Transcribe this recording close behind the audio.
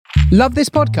Love this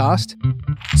podcast?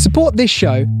 Support this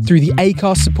show through the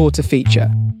Acast supporter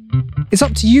feature. It's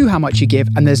up to you how much you give,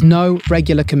 and there's no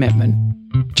regular commitment.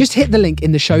 Just hit the link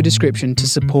in the show description to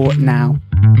support now.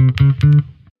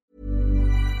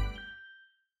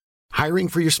 Hiring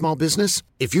for your small business?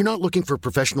 If you're not looking for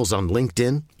professionals on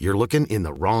LinkedIn, you're looking in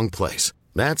the wrong place.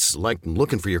 That's like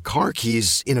looking for your car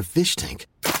keys in a fish tank.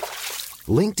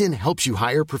 LinkedIn helps you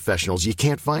hire professionals you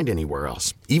can't find anywhere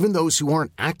else, even those who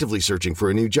aren't actively searching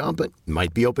for a new job but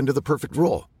might be open to the perfect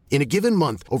role. In a given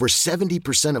month, over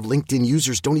 70% of LinkedIn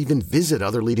users don't even visit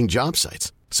other leading job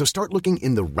sites. So start looking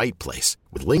in the right place.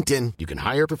 With LinkedIn, you can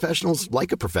hire professionals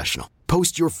like a professional.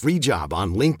 Post your free job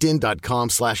on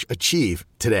linkedin.com/achieve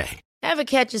today. Ever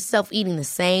catch yourself eating the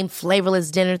same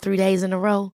flavorless dinner 3 days in a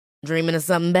row? Dreaming of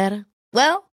something better?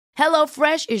 Well,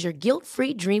 HelloFresh is your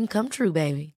guilt-free dream come true,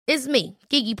 baby. It's me,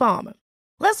 Keke Palmer.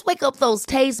 Let's wake up those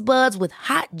taste buds with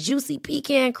hot, juicy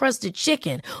pecan-crusted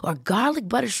chicken or garlic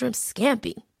butter shrimp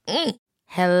scampi.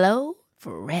 Hello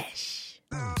Fresh.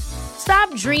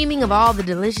 Stop dreaming of all the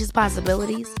delicious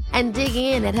possibilities and dig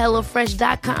in at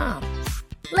HelloFresh.com.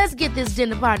 Let's get this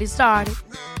dinner party started.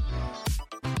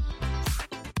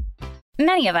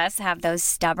 Many of us have those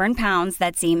stubborn pounds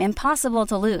that seem impossible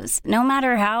to lose, no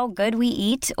matter how good we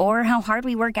eat or how hard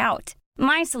we work out.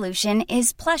 My solution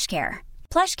is PlushCare.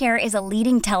 PlushCare is a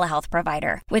leading telehealth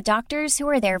provider with doctors who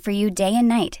are there for you day and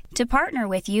night to partner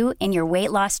with you in your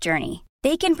weight loss journey.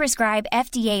 They can prescribe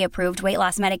FDA-approved weight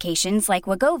loss medications like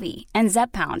Wegovy and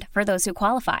Zepbound for those who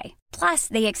qualify. Plus,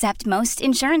 they accept most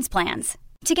insurance plans.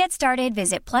 To get started,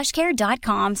 visit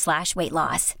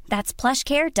plushcare.com/weightloss. That's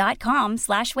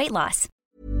plushcare.com/weightloss.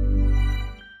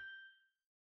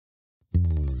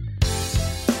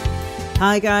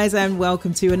 Hi guys, and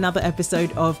welcome to another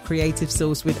episode of Creative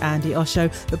Source with Andy Osho,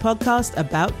 the podcast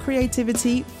about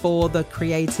creativity for the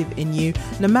creative in you.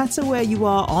 No matter where you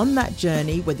are on that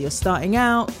journey, whether you're starting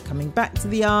out, coming back to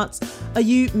the arts, are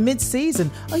you mid-season,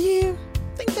 are you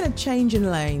thinking of changing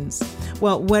lanes?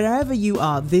 Well, wherever you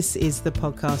are, this is the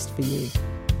podcast for you.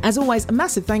 As always, a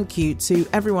massive thank you to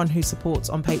everyone who supports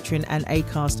on Patreon and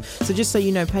Acast. So just so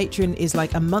you know, Patreon is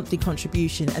like a monthly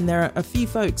contribution, and there are a few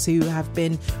folks who have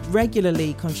been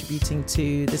regularly contributing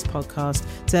to this podcast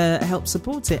to help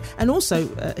support it. And also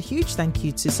a huge thank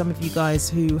you to some of you guys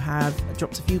who have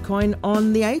dropped a few coin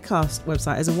on the Acast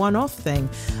website as a one-off thing.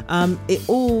 It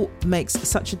all makes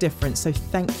such a difference. So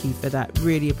thank you for that.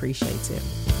 Really appreciate it.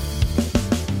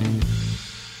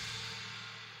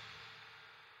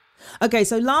 Okay,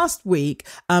 so last week,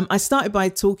 I started by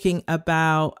talking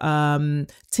about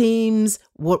teams.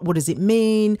 What does it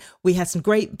mean? We had some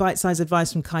great bite-sized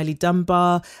advice from Kylie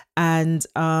Dunbar. And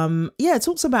it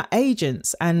talks about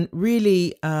agents and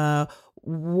really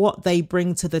what they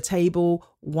bring to the table,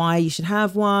 why you should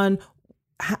have one,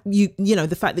 you know,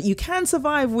 the fact that you can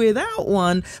survive without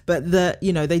one, but that,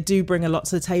 you know, they do bring a lot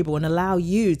to the table and allow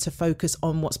you to focus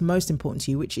on what's most important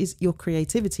to you, which is your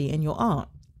creativity and your art.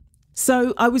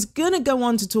 So I was going to go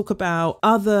on to talk about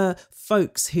other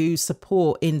folks who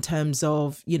support in terms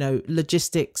of, you know,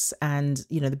 logistics and,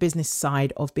 you know, the business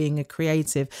side of being a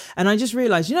creative. And I just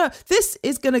realized, you know, this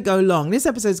is going to go long. This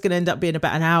episode is going to end up being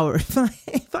about an hour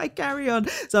if I carry on.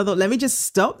 So I thought, let me just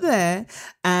stop there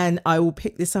and I will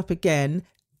pick this up again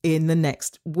in the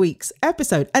next week's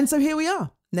episode. And so here we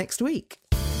are next week.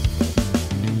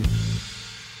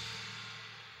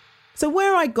 So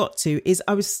where I got to is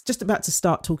I was just about to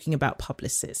start talking about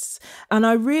publicists, and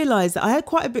I realized that I had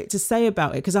quite a bit to say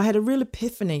about it because I had a real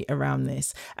epiphany around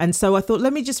this. And so I thought,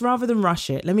 let me just, rather than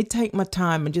rush it, let me take my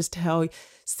time and just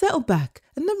settle back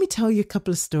and let me tell you a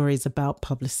couple of stories about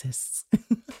publicists.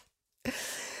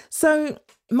 So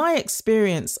my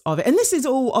experience of it, and this is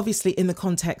all obviously in the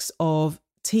context of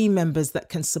team members that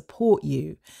can support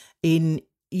you in,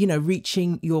 you know,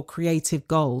 reaching your creative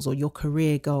goals or your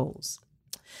career goals.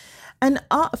 And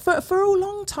for a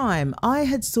long time, I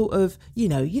had sort of, you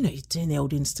know, you're doing the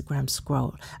old Instagram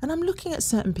scroll, and I'm looking at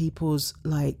certain people's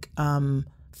like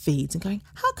feeds and going,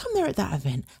 how come they're at that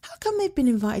event? How come they've been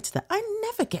invited to that? I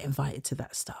never get invited to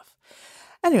that stuff.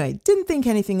 Anyway, didn't think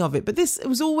anything of it, but it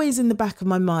was always in the back of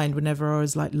my mind whenever I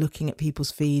was like looking at people's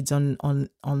feeds on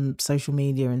social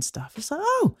media and stuff. It's like,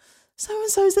 oh,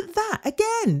 so-and-so's at that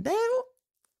again. They're,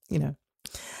 you know.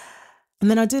 And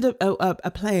then I did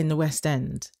a play in the West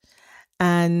End.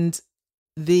 And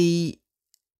the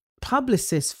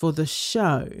publicist for the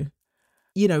show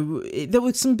there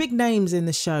were some big names in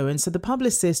the show. And so the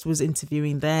publicist was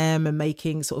interviewing them and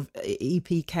making sort of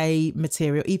EPK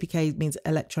material. EPK means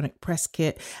electronic press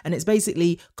kit. And it's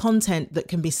basically content that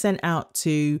can be sent out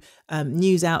to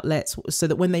news outlets so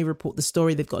that when they report the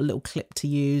story, they've got a little clip to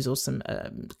use or some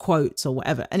quotes or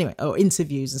whatever. Anyway, or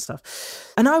interviews and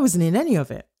stuff. And I wasn't in any of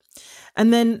it.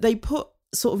 And then they put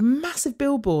sort of massive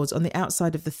billboards on the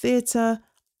outside of the theatre.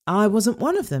 I wasn't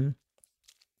one of them.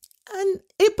 And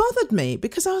it bothered me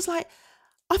because I was like,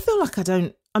 I feel like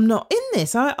I'm not in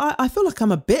this. I feel like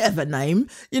I'm a bit of a name,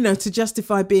 to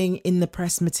justify being in the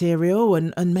press material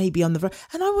and maybe on the,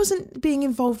 and I wasn't being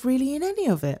involved really in any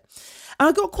of it. And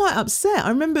I got quite upset. I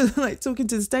remember talking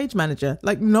to the stage manager,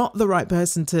 not the right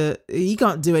person he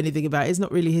can't do anything about it. It's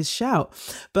not really his shout,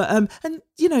 but,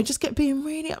 just kept being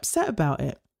really upset about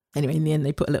it. Anyway, in the end,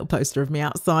 they put a little poster of me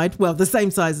outside. Well, the same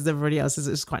size as everybody else's.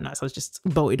 It was quite nice. I was just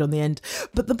bolted on the end.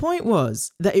 But the point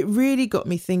was that it really got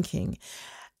me thinking.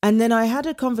 And then I had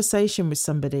a conversation with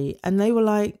somebody and they were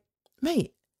like,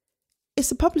 mate,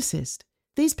 it's a publicist.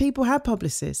 These people have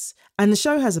publicists and the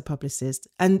show has a publicist.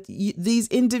 And these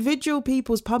individual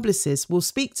people's publicists will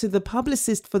speak to the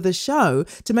publicist for the show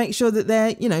to make sure that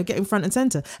they're, getting front and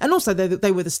center. And also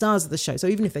they were the stars of the show. So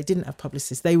even if they didn't have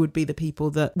publicists, they would be the people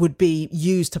that would be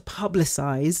used to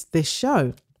publicize this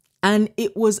show. And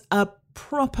it was a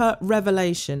proper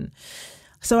revelation.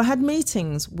 So I had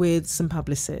meetings with some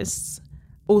publicists,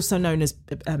 also known as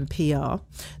PR.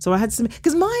 So I had some,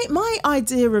 because my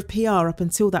idea of PR up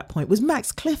until that point was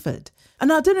Max Clifford.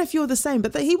 And I don't know if you're the same,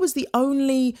 but he was the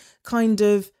only kind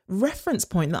of reference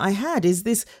point that I had, is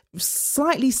this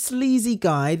slightly sleazy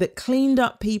guy that cleaned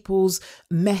up people's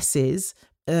messes.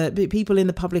 People in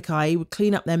the public eye, he would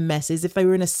clean up their messes. If they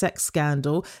were in a sex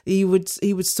scandal, he would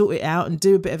sort it out and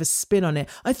do a bit of a spin on it.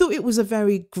 I thought it was a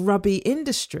very grubby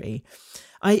industry.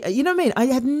 You know what I mean? I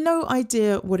had no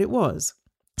idea what it was.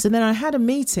 So then I had a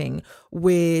meeting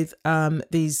with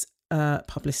these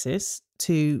publicists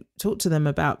to talk to them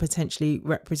about potentially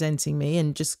representing me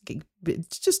and just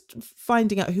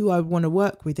finding out who I want to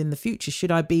work with in the future.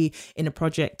 Should I be in a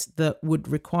project that would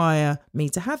require me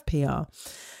to have PR?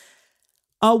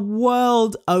 A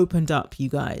world opened up, you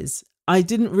guys. I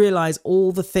didn't realize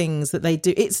all the things that they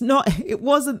do. It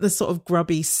wasn't the sort of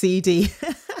grubby, seedy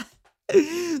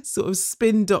sort of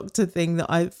spin doctor thing that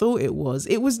I thought it was.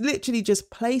 It was literally just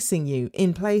placing you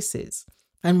in places.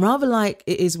 And rather like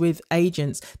it is with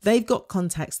agents, they've got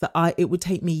contacts that it would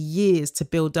take me years to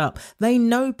build up. They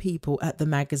know people at the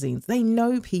magazines. They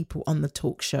know people on the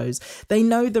talk shows. They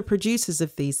know the producers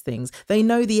of these things. They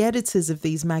know the editors of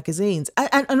these magazines.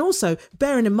 And also,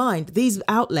 bearing in mind, these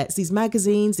outlets, these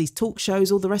magazines, these talk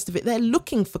shows, all the rest of it, they're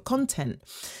looking for content.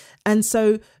 And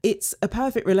so it's a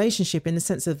perfect relationship in the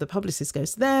sense of the publicist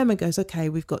goes to them and goes, okay,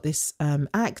 we've got this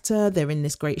actor, they're in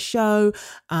this great show.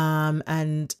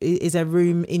 And is there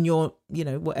room in your,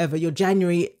 whatever, your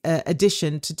January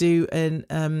edition to do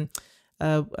an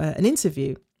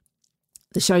interview?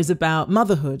 The show's about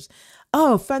motherhood.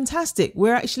 Oh, fantastic.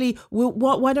 Why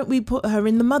don't we put her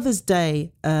in the Mother's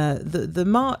Day, the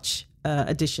March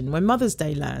edition when Mother's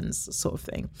Day lands, sort of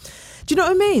thing. Do you know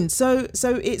what I mean? So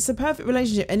it's a perfect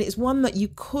relationship, and it's one that you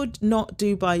could not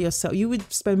do by yourself. You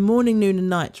would spend morning, noon and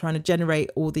night trying to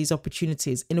generate all these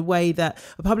opportunities in a way that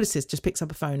a publicist just picks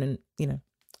up a phone and,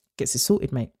 gets it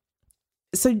sorted, mate.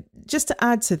 So just to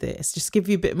add to this, just to give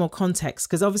you a bit more context,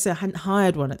 because obviously I hadn't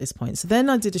hired one at this point. So then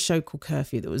I did a show called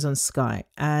Curfew that was on Sky,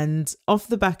 and off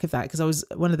the back of that, because I was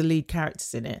one of the lead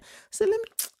characters in it, so let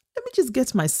me just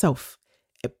get myself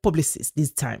a publicist this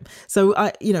time. So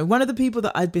one of the people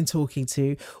that I'd been talking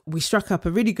to, we struck up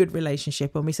a really good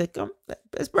relationship and we said, come,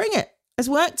 let's bring it. Let's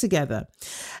work together.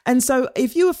 And so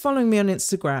if you were following me on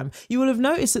Instagram, you will have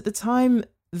noticed at the time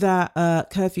that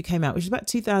Curfew came out, which was about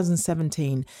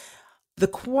 2017, the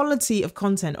quality of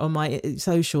content on my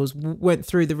socials went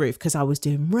through the roof because I was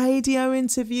doing radio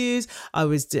interviews. I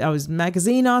was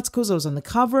magazine articles. I was on the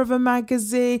cover of a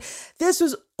magazine. This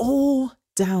was all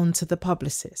down to the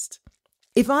publicist.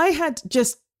 If I had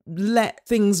just let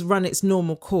things run its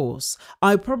normal course,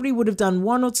 I probably would have done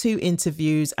 1 or 2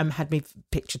 interviews and had my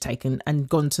picture taken and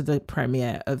gone to the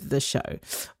premiere of the show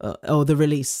or the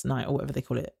release night or whatever they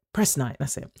call it. Press night,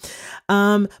 that's it.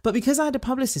 But because I had a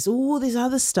publicist, all this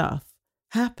other stuff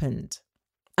happened.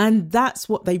 And that's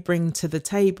what they bring to the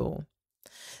table.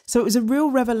 So it was a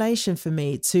real revelation for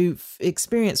me to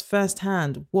experience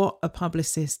firsthand what a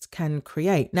publicist can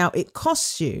create. Now, it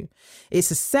costs you.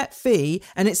 It's a set fee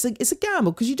and it's a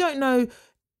gamble because you don't know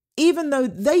even though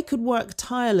they could work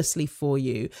tirelessly for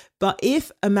you. But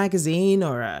if a magazine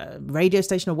or a radio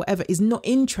station or whatever is not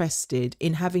interested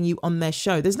in having you on their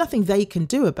show, there's nothing they can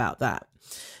do about that.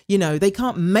 You know, they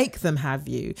can't make them have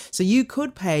you. So you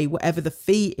could pay whatever the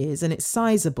fee is, and it's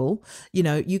sizable. You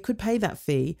know, you could pay that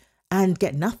fee and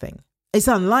get nothing. It's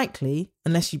unlikely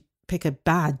unless you pick a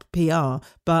bad PR.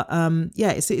 But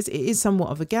it is somewhat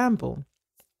of a gamble.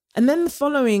 And then the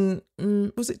following,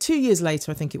 was it 2 years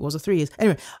later, I think it was, or 3 years?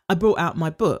 Anyway, I brought out my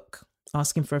book,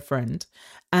 Asking for a Friend,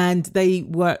 and they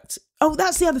worked. Oh,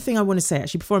 that's the other thing I want to say,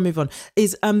 actually, before I move on,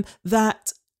 is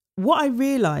that what I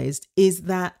realised is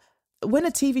that when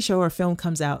a TV show or a film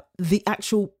comes out, the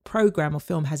actual program or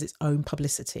film has its own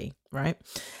publicity, right?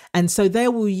 And so they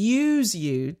will use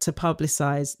you to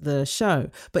publicize the show.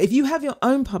 But if you have your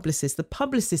own publicist, the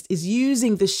publicist is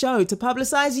using the show to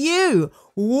publicize you.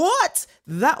 What?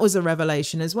 That was a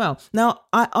revelation as well. Now,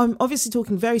 I'm obviously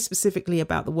talking very specifically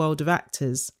about the world of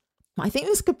actors. I think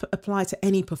this could apply to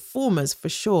any performers for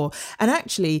sure. And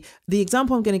actually, the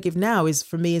example I'm going to give now is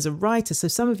for me as a writer. So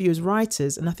some of you as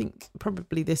writers, and I think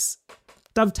probably this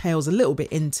dovetails a little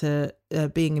bit into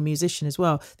being a musician as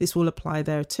well. This will apply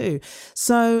there too.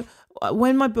 So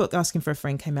when my book Asking for a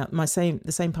Friend came out, the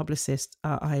same publicist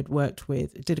I had worked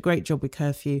with did a great job with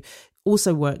Curfew,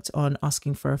 also worked on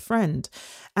Asking for a Friend.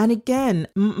 And again,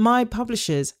 my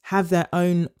publishers have their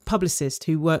own publicist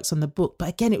who works on the book. But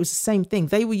again, it was the same thing.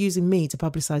 They were using me to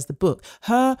publicize the book.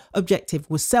 Her objective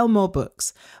was sell more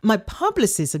books. My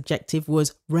publicist's objective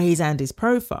was raise Andy's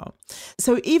profile.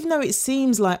 So even though it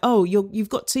seems like, oh, you've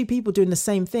got two people doing the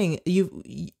same thing,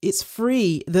 it's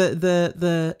free.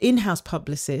 The in-house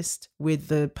publicist with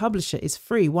the publisher is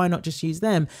free. Why not just use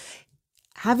them?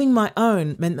 Having my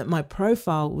own meant that my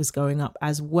profile was going up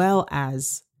as well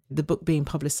as the book being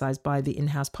publicized by the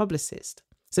in-house publicist.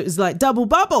 So it was like double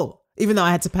bubble, even though I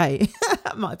had to pay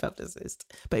my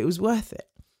publicist, but it was worth it.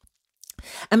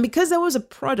 And because there was a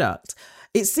product,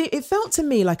 it felt to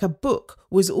me like a book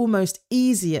was almost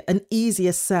an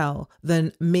easier sell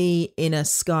than me in a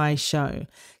Sky show,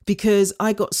 because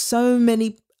I got so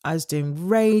many. I was doing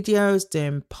radio, I was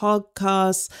doing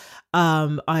podcasts.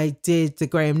 I did the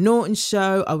Graham Norton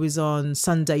show. I was on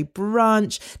Sunday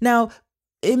Brunch. Now,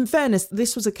 in fairness,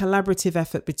 this was a collaborative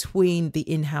effort between the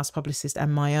in-house publicist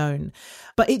and my own.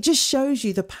 But it just shows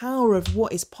you the power of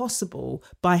what is possible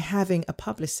by having a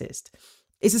publicist.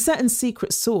 It's a certain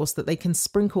secret sauce that they can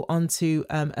sprinkle onto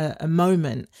a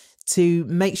moment to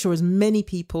make sure as many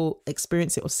people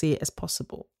experience it or see it as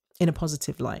possible in a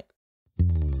positive light.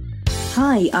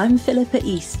 Hi, I'm Philippa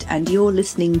East, and you're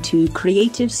listening to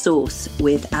Creative Source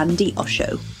with Andy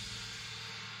Osho.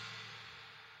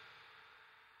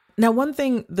 Now, one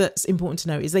thing that's important to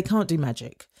know is they can't do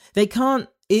magic. They can't,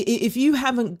 if you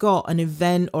haven't got an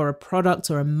event or a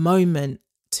product or a moment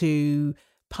to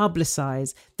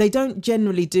publicize, they don't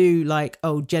generally do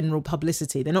general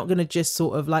publicity. They're not going to just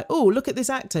sort of like, oh, look at this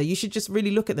actor, you should just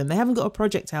really look at them. They haven't got a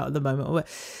project out at the moment.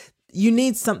 You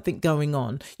need something going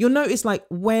on. You'll notice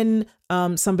when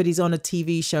somebody's on a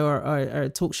TV show or a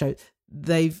talk show,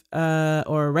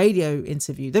 or a radio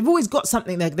interview, they've always got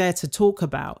something they're there to talk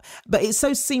about. But it's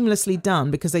so seamlessly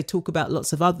done because they talk about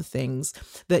lots of other things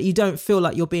that you don't feel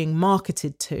like you're being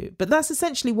marketed to. But that's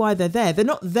essentially why they're there. They're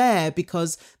not there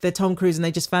because they're Tom Cruise and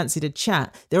they just fancied a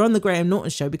chat. They're on the Graham Norton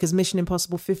show because Mission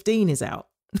Impossible 15 is out.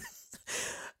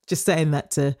 Just saying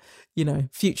that to,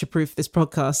 future-proof this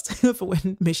podcast for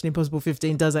when Mission Impossible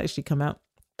 15 does actually come out.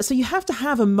 So you have to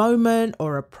have a moment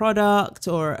or a product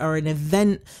or an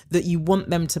event that you want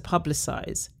them to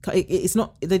publicize. It's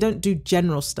not, they don't do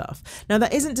general stuff. Now,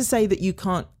 that isn't to say that you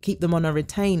can't keep them on a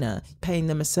retainer, paying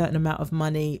them a certain amount of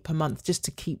money per month just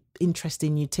to keep interest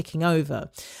in you ticking over.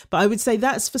 But I would say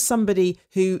that's for somebody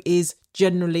who is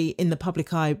generally in the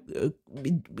public eye,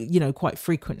 quite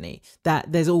frequently,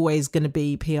 that there's always going to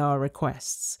be PR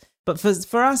requests. But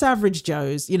for us average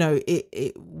Joes,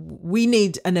 we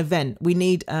need an event. We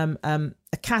need a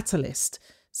catalyst,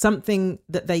 something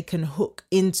that they can hook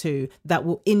into that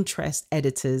will interest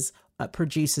editors,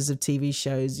 producers of TV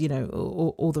shows,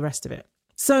 all the rest of it.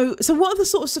 So what are the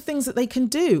sorts of things that they can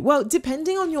do? Well,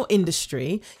 depending on your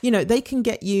industry, they can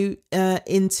get you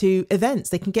into events.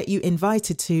 They can get you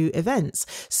invited to events.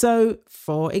 So,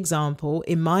 for example,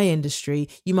 in my industry,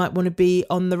 you might want to be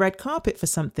on the red carpet for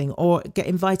something or get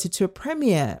invited to a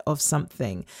premiere of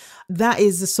something. That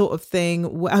is the sort of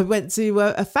thing. I went to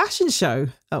a fashion show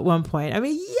at one point. I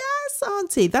mean, yes,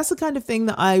 auntie, that's the kind of thing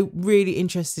that I'm really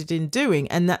interested in doing.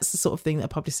 And that's the sort of thing that a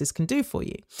publicist can do for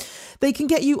you. They can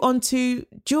get you onto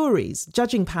juries,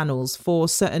 judging panels for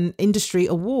certain industry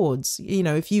awards.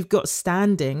 If you've got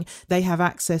standing, they have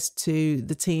access to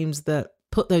the teams that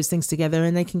put those things together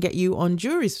and they can get you on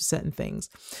juries for certain things.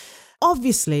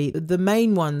 Obviously, the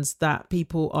main ones that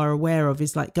people are aware of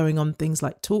is like going on things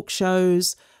like talk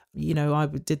shows. You know, I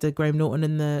did the Graham Norton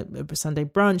and the Sunday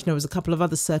Brunch. There was a couple of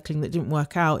others circling that didn't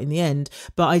work out in the end.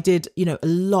 But I did, you know, a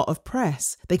lot of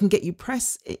press. They can get you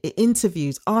press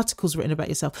interviews, articles written about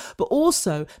yourself, but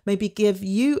also maybe give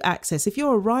you access. If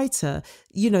you're a writer,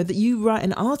 you know, that you write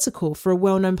an article for a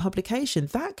well-known publication,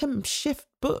 that can shift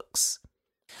books.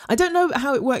 I don't know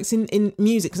how it works in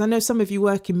music, because I know some of you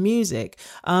work in music,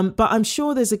 but I'm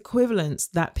sure there's equivalents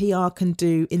that PR can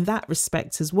do in that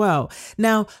respect as well.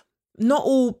 Now, not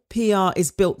all PR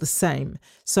is built the same.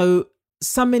 So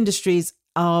some industries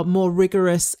are more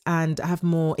rigorous and have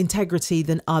more integrity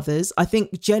than others. I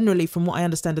think generally, from what I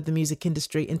understand of the music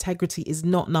industry, integrity is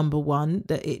not number one,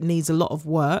 that it needs a lot of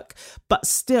work. But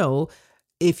still,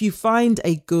 if you find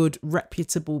a good,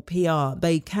 reputable PR,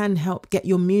 they can help get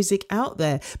your music out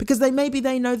there, because they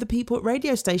know the people at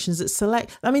radio stations that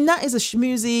select. I mean, that is a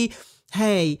schmoozy,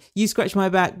 hey, you scratch my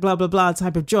back, blah, blah, blah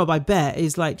type of job, I bet,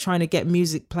 is like trying to get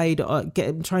music played or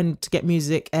trying to get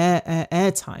music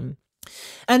airtime.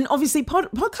 And obviously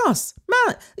podcasts,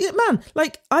 man,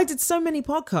 like I did so many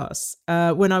podcasts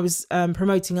when I was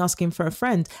promoting Asking for a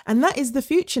Friend. And that is the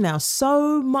future now.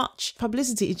 So much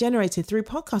publicity is generated through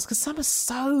podcasts because some are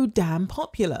so damn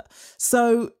popular.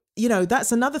 So, you know,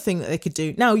 that's another thing that they could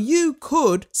do. Now, you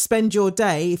could spend your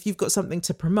day, if you've got something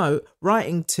to promote,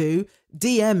 writing to,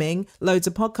 DMing loads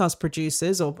of podcast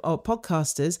producers or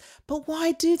podcasters. But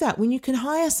why do that when you can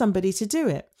hire somebody to do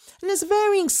it? And there's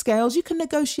varying scales. You can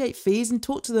negotiate fees and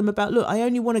talk to them about, look, I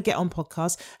only want to get on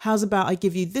podcasts. How's about I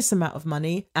give you this amount of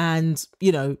money and,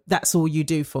 you know, that's all you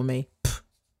do for me. Pfft.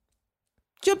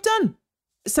 Job done.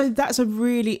 So that's a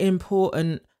really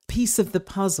important piece of the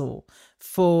puzzle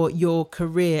for your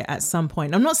career at some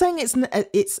point. I'm not saying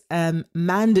it's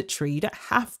mandatory. You don't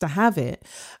have to have it,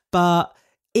 but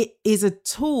it is a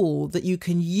tool that you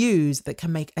can use that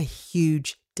can make a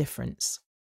huge difference.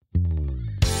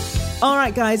 All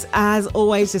right, guys, as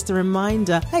always, just a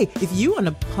reminder, hey, if you want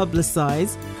to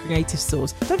publicize Creative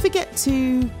Source, don't forget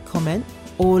to comment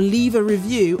or leave a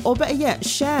review, or better yet,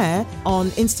 share on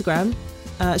Instagram,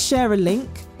 share a link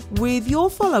with your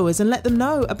followers and let them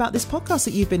know about this podcast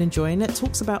that you've been enjoying that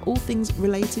talks about all things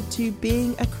related to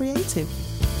being a creative.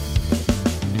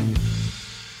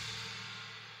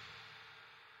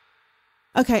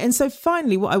 Okay, and so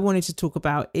finally, what I wanted to talk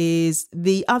about is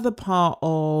the other part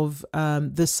of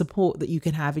the support that you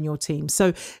can have in your team.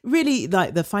 So really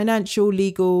like the financial,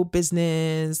 legal,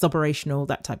 business, operational,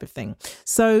 that type of thing.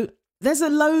 So there's a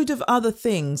load of other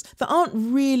things that aren't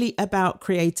really about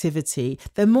creativity.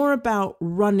 They're more about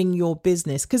running your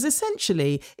business. Because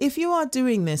essentially, if you are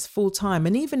doing this full time,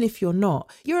 and even if you're not,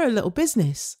 you're a little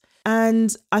business.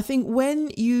 And I think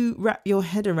when you wrap your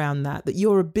head around that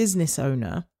you're a business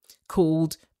owner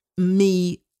called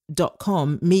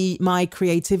me.com,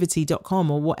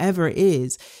 mycreativity.com, or whatever it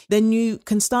is, then you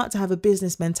can start to have a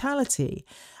business mentality.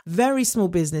 Very small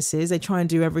businesses, they try and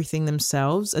do everything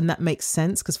themselves, and that makes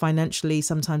sense because financially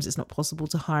sometimes it's not possible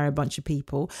to hire a bunch of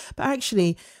people. But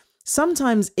actually,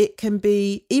 sometimes it can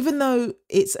be, even though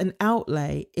it's an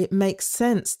outlay, it makes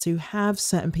sense to have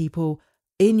certain people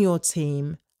in your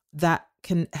team that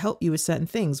can help you with certain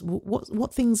things.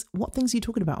 What things are you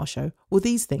talking about, Osho? Well,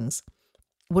 these things.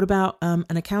 What about an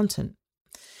accountant?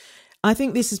 I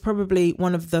think this is probably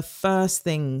one of the first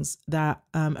things that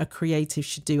a creative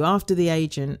should do after the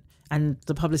agent and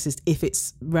the publicist, if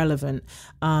it's relevant,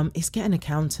 is get an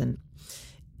accountant.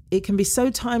 It can be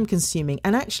so time consuming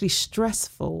and actually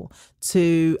stressful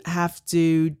to have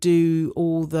to do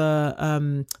all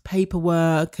the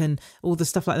paperwork and all the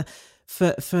stuff like that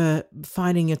for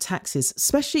filing your taxes,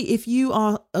 especially if you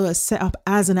are set up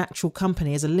as an actual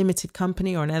company, as a limited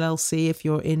company or an LLC, if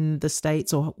you're in the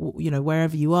States or, you know,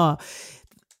 wherever you are.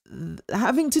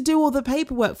 Having to do all the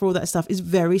paperwork for all that stuff is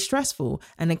very stressful.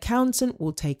 An accountant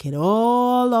will take it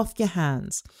all off your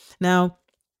hands. Now,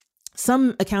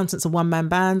 some accountants are one-man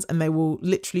bands and they will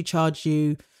literally charge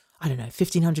you, I don't know,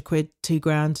 1,500 quid,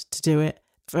 $2,000 to do it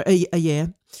for a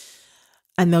year.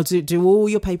 And they'll do all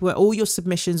your paperwork, all your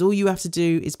submissions. All you have to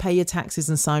do is pay your taxes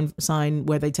and sign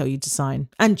where they tell you to sign,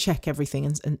 and check everything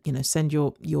and you know, send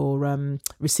your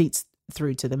receipts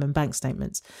through to them and bank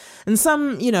statements. And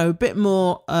some, you know, a bit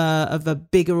more of a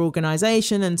bigger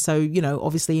organization. And so, you know,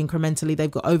 obviously incrementally they've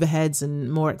got overheads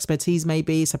and more expertise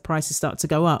maybe, so prices start to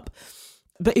go up.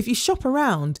 But if you shop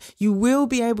around, you will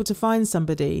be able to find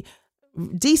somebody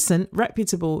decent,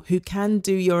 reputable, who can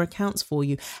do your accounts for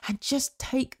you and just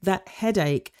take that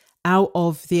headache out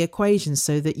of the equation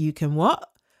so that you can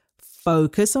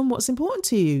Focus on what's important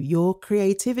to you, your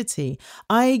creativity.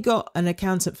 I got an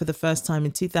accountant for the first time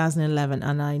in 2011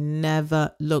 and I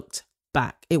never looked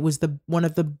back. It was one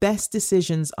of the best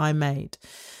decisions I made.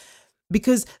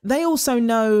 Because they also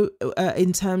know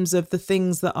in terms of the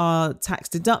things that are tax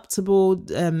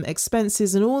deductible,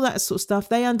 expenses and all that sort of stuff,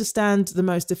 they understand the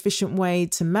most efficient way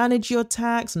to manage your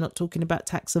tax. I'm not talking about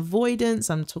tax avoidance.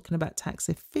 I'm talking about tax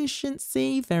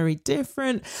efficiency, very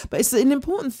different. But it's an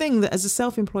important thing that as a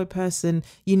self-employed person,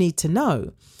 you need to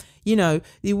know. You know,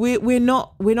 we're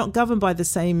not governed by the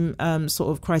same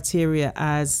sort of criteria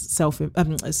as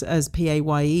as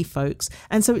PAYE folks,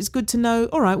 and so it's good to know.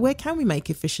 All right, where can we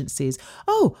make efficiencies?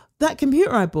 Oh, that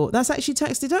computer I bought, that's actually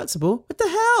tax deductible. What the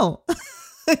hell?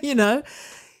 You know,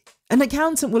 an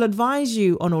accountant will advise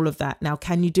you on all of that. Now,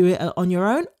 can you do it on your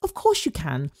own? Of course you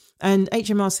can. And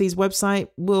HMRC's website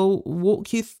will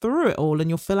walk you through it all, and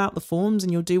you'll fill out the forms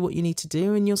and you'll do what you need to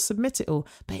do and you'll submit it all.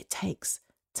 But it takes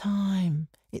time.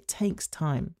 It takes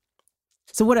time.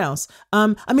 So what else?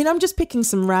 I'm just picking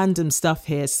some random stuff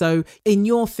here. So in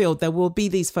your field, there will be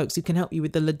these folks who can help you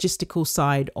with the logistical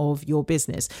side of your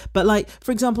business. But like,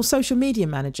 for example, social media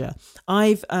manager.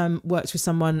 I've worked with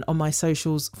someone on my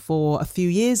socials for a few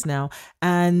years now.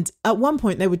 And at one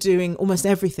point they were doing almost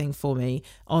everything for me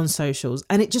on socials.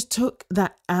 And it just took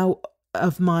that out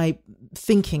of my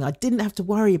thinking. I didn't have to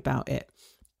worry about it.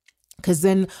 Because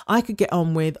then I could get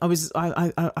on with, I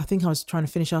think I was trying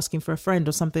to finish asking for a friend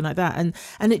or something like that.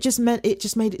 And it just made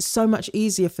it so much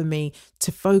easier for me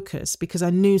to focus because I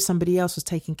knew somebody else was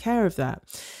taking care of that.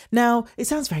 Now, it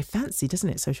sounds very fancy, doesn't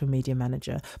it, social media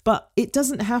manager? But it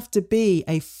doesn't have to be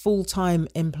a full-time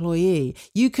employee.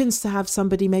 You can have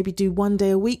somebody maybe do 1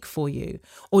 day a week for you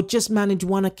or just manage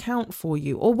one account for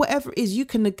you or whatever it is. You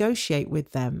can negotiate with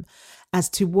them as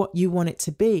to what you want it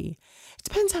to be. It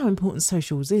depends how important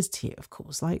socials is to you, of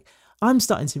course. Like, I'm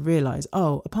starting to realize,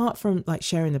 apart from like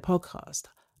sharing the podcast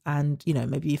and, you know,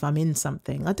 maybe if I'm in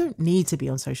something, I don't need to be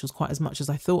on socials quite as much as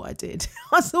I thought I did.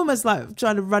 I was almost like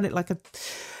trying to run it like a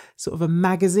sort of a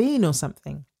magazine or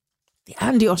something. The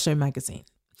Andy Osho magazine.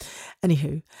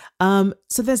 Anywho,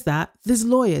 so there's that. There's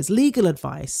lawyers, legal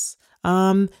advice.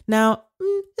 Now,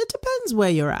 it depends where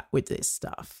you're at with this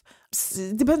stuff.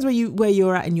 It depends where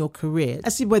you're at in your career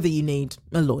as to whether you need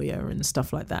a lawyer and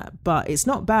stuff like that. But it's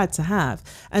not bad to have.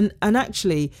 And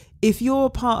actually, if you're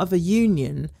part of a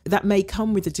union, that may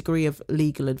come with a degree of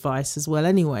legal advice as well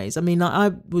anyways. I mean,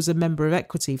 I was a member of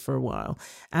Equity for a while,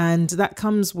 and that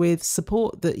comes with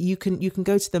support that you can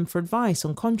go to them for advice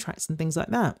on contracts and things like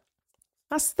that.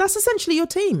 That's essentially your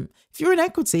team. If you're in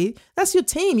Equity, that's your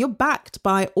team. You're backed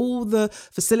by all the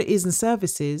facilities and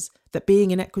services that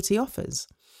being in Equity offers.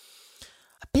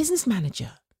 A business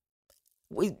manager.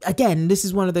 Again, this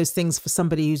is one of those things for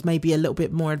somebody who's maybe a little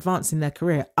bit more advanced in their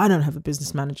career. I don't have a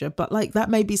business manager, but like that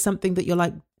may be something that you're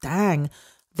like, dang,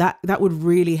 that would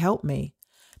really help me.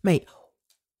 Mate,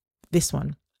 this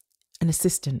one, an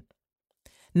assistant.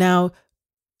 Now,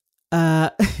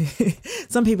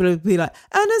 some people would be like,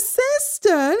 an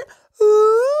assistant?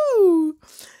 Ooh.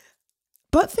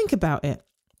 But think about it.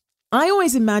 I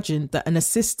always imagined that an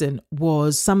assistant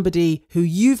was somebody who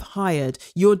you've hired.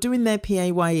 You're doing their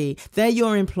PAYE. They're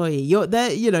your employee.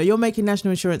 You're making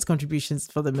national insurance contributions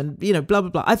for them and, blah, blah,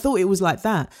 blah. I thought it was like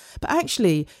that. But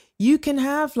actually, you can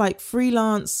have like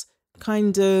freelance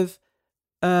kind of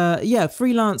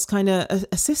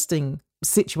assisting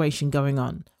situation going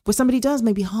on where somebody does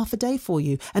maybe half a day for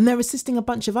you and they're assisting a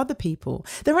bunch of other people.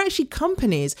 There are actually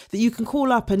companies that you can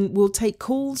call up and will take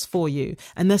calls for you,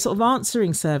 and they're sort of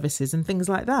answering services and things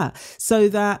like that, so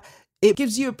that it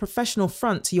gives you a professional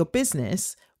front to your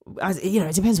business. As you know,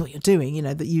 it depends what you're doing,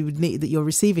 that you would need, that you're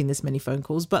receiving this many phone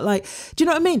calls. But like, do you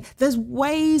know what I mean? There's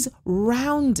ways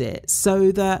round it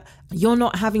so that you're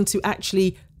not having to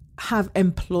actually have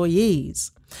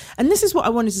employees. And this is what I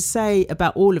wanted to say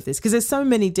about all of this, because there's so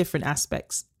many different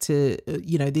aspects to,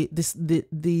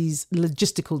 these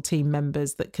logistical team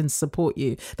members that can support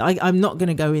you. I'm not going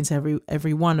to go into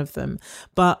every one of them.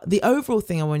 But the overall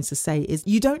thing I wanted to say is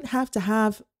you don't have to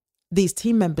have these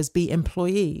team members be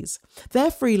employees. They're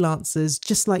freelancers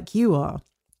just like you are.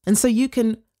 And so you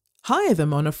can hire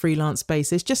them on a freelance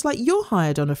basis, just like you're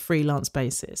hired on a freelance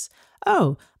basis.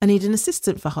 Oh, I need an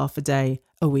assistant for half a day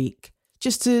a week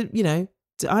just to,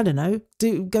 I don't know,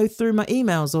 go through my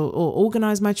emails or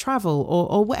organize my travel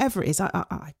or whatever it is. I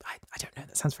don't know.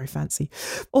 That sounds very fancy.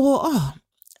 Or,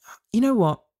 you know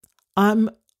what?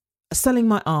 I'm selling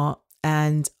my art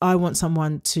and I want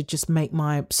someone to just make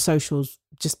my socials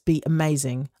just be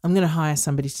amazing. I'm going to hire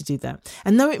somebody to do that.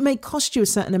 And though it may cost you a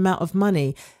certain amount of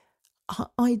money,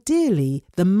 ideally,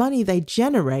 the money they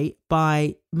generate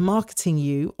by marketing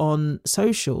you on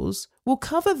socials will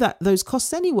cover those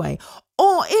costs anyway.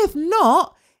 Or if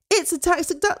not, it's a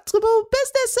tax-deductible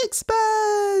business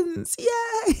expense.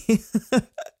 Yay!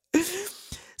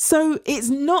 So it's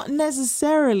not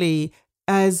necessarily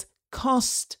as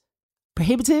cost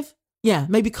prohibitive. Yeah,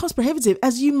 maybe cost prohibitive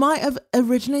as you might have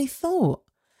originally thought.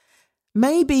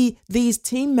 Maybe these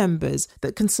team members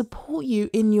that can support you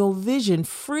in your vision,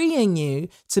 freeing you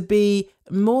to be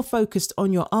more focused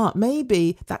on your art,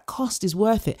 maybe that cost is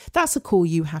worth it. That's a call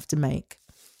you have to make.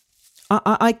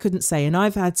 I couldn't say, and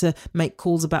I've had to make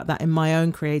calls about that in my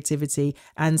own creativity.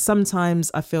 And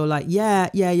sometimes I feel like, yeah,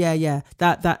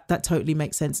 that totally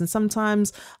makes sense. And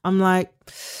sometimes I'm like,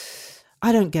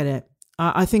 I don't get it.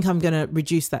 I think I'm going to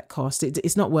reduce that cost.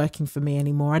 It's not working for me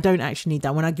anymore. I don't actually need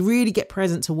that. When I really get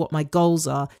present to what my goals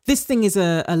are, this thing is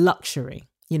a luxury,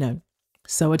 you know.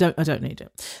 So I don't need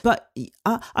it. But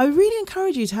I really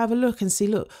encourage you to have a look and see,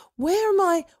 look, where am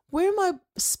I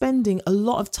spending a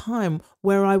lot of time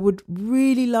where I would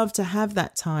really love to have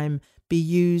that time be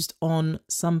used on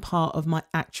some part of my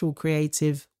actual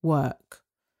creative work?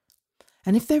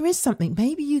 And if there is something,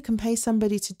 maybe you can pay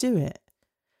somebody to do it.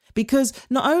 Because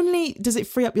not only does it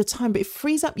free up your time, but it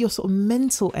frees up your sort of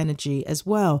mental energy as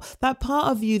well. That part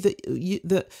of you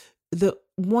that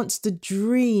wants to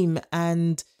dream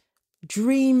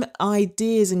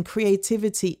ideas and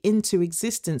creativity into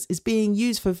existence is being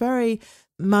used for very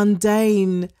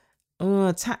mundane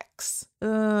tax,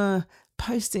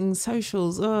 posting,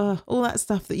 socials, all that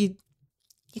stuff that you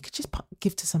could just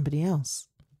give to somebody else.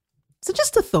 So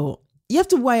just a thought. You have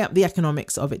to weigh up the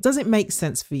economics of it. Does it make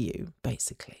sense for you,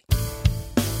 basically?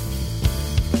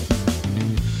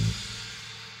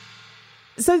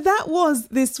 So that was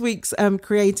this week's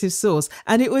Creative Source.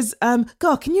 And it was,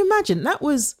 God, can you imagine? That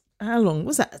was, how long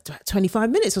was that? 25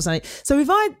 minutes or something. So if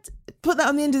I put that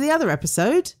on the end of the other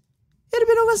episode, it'd have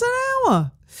been almost an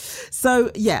hour.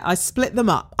 So yeah, I split them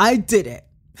up. I did it.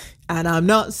 And I'm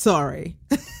not sorry.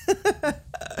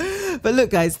 But look,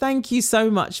 guys, thank you so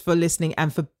much for listening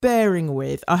and for bearing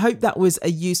with. I hope that was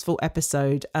a useful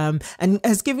episode and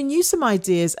has given you some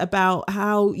ideas about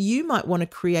how you might want to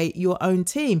create your own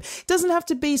team. It doesn't have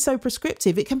to be so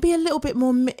prescriptive. It can be a little bit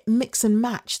more mix and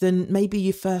match than maybe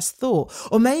you first thought.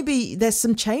 Or maybe there's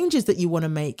some changes that you want to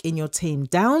make in your team,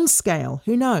 downscale,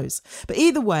 who knows? But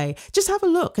either way, just have a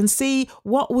look and see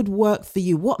what would work for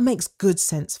you, what makes good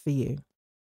sense for you.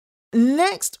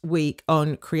 Next week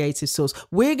on Creative Source,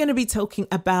 we're going to be talking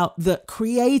about the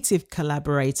creative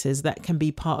collaborators that can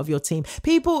be part of your team.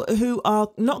 People who are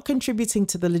not contributing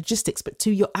to the logistics, but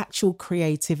to your actual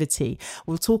creativity.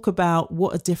 We'll talk about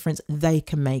what a difference they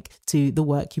can make to the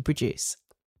work you produce.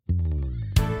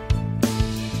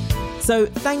 So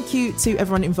thank you to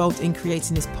everyone involved in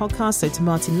creating this podcast. So to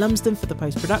Martin Lumsden for the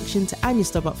post-production, to Anya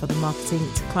Stobbart for the marketing,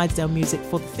 to Clydesdale Music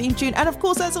for the theme tune. And of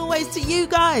course, as always, to you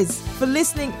guys for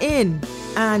listening in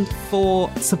and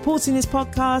for supporting this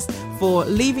podcast, for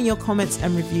leaving your comments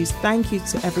and reviews. Thank you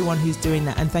to everyone who's doing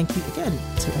that. And thank you again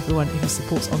to everyone who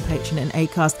supports on Patreon and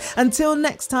Acast. Until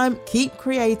next time, keep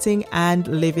creating and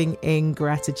living in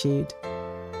gratitude.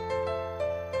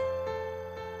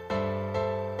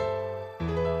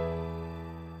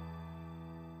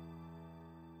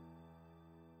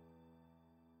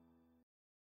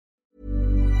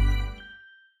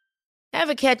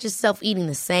 Ever catch yourself eating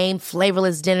the same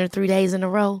flavorless dinner 3 days in a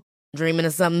row? Dreaming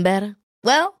of something better?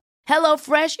 Well,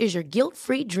 HelloFresh is your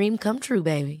guilt-free dream come true,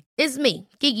 baby. It's me,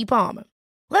 Keke Palmer.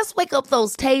 Let's wake up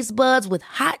those taste buds with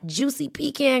hot, juicy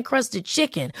pecan-crusted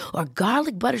chicken or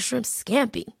garlic butter shrimp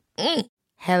scampi.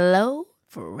 Hello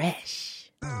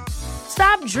Fresh.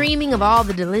 Stop dreaming of all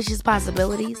the delicious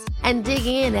possibilities and dig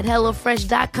in at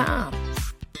HelloFresh.com.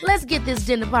 Let's get this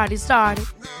dinner party started.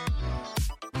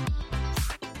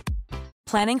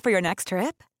 Planning for your next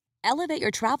trip? Elevate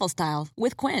your travel style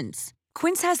with Quince.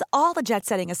 Quince has all the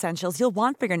jet-setting essentials you'll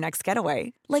want for your next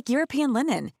getaway, like European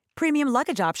linen, premium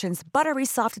luggage options, buttery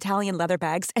soft Italian leather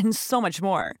bags, and so much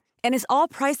more. And is all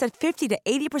priced at 50 to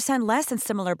 80% less than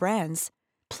similar brands.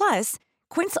 Plus,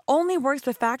 Quince only works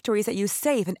with factories that use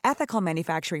safe and ethical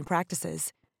manufacturing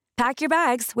practices. Pack your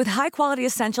bags with high-quality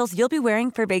essentials you'll be wearing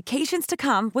for vacations to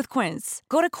come with Quince.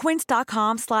 Go to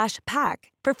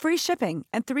quince.com/pack for free shipping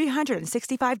and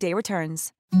 365-day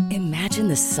returns. Imagine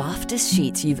the softest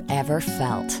sheets you've ever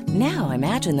felt. Now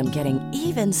imagine them getting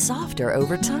even softer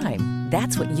over time.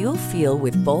 That's what you'll feel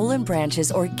with Boll &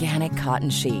 Branch's organic cotton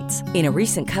sheets. In a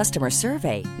recent customer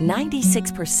survey,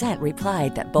 96%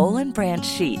 replied that Boll & Branch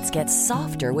sheets get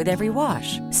softer with every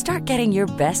wash. Start getting your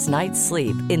best night's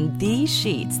sleep in these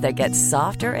sheets that get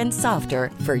softer and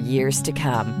softer for years to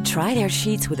come. Try their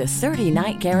sheets with a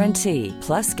 30-night guarantee.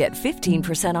 Plus, get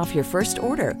 15% off your first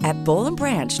order at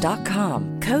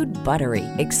bollandbranch.com. Code BUTTERY.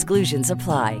 Exclusions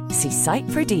apply. See site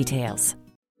for details.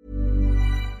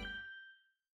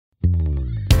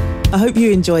 I hope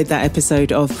you enjoyed that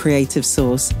episode of Creative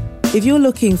Source. If you're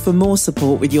looking for more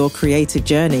support with your creative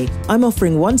journey, I'm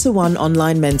offering one-to-one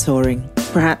online mentoring.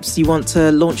 Perhaps you want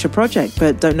to launch a project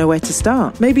but don't know where to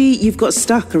start. Maybe you've got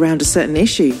stuck around a certain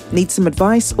issue, need some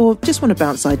advice, or just want to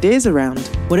bounce ideas around.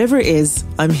 Whatever it is,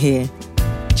 I'm here.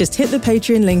 Just hit the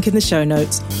Patreon link in the show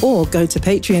notes or go to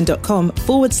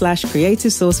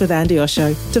patreon.com/Creative Source with Andy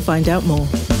Osho to find out more.